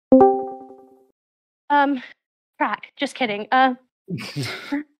Crack. Just kidding.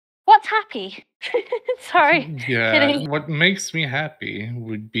 What's happy? Sorry, Yeah, kidding. what makes me happy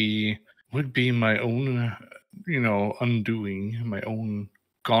would be my own, undoing, my own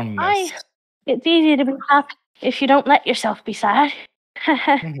goneness. It's easier to be happy if you don't let yourself be sad.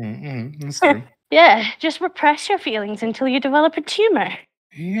 That's true. Yeah, just repress your feelings until you develop a tumor.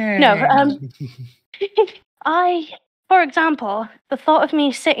 No, Yeah. for example, the thought of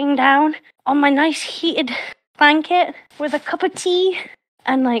me sitting down on my nice heated blanket with a cup of tea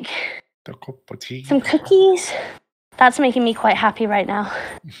and like The cup of tea. some cookies, that's making me quite happy right now.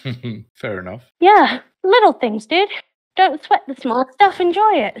 Fair enough. Yeah, little things, dude. Don't sweat the small stuff,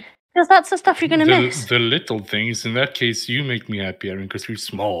 enjoy it. Because that's the stuff you're gonna miss. The little things, in that case, you make me happy, Aaron, because you're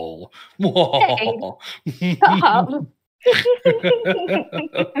small. Hey, stop.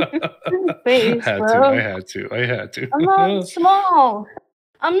 Please, I bro. had to. I'm not small.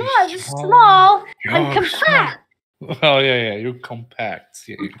 I'm not small. I'm You're compact. Oh, yeah, you're compact.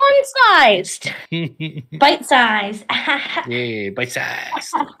 Yeah. Fun-sized. Bite-sized. Yeah,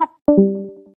 bite-sized.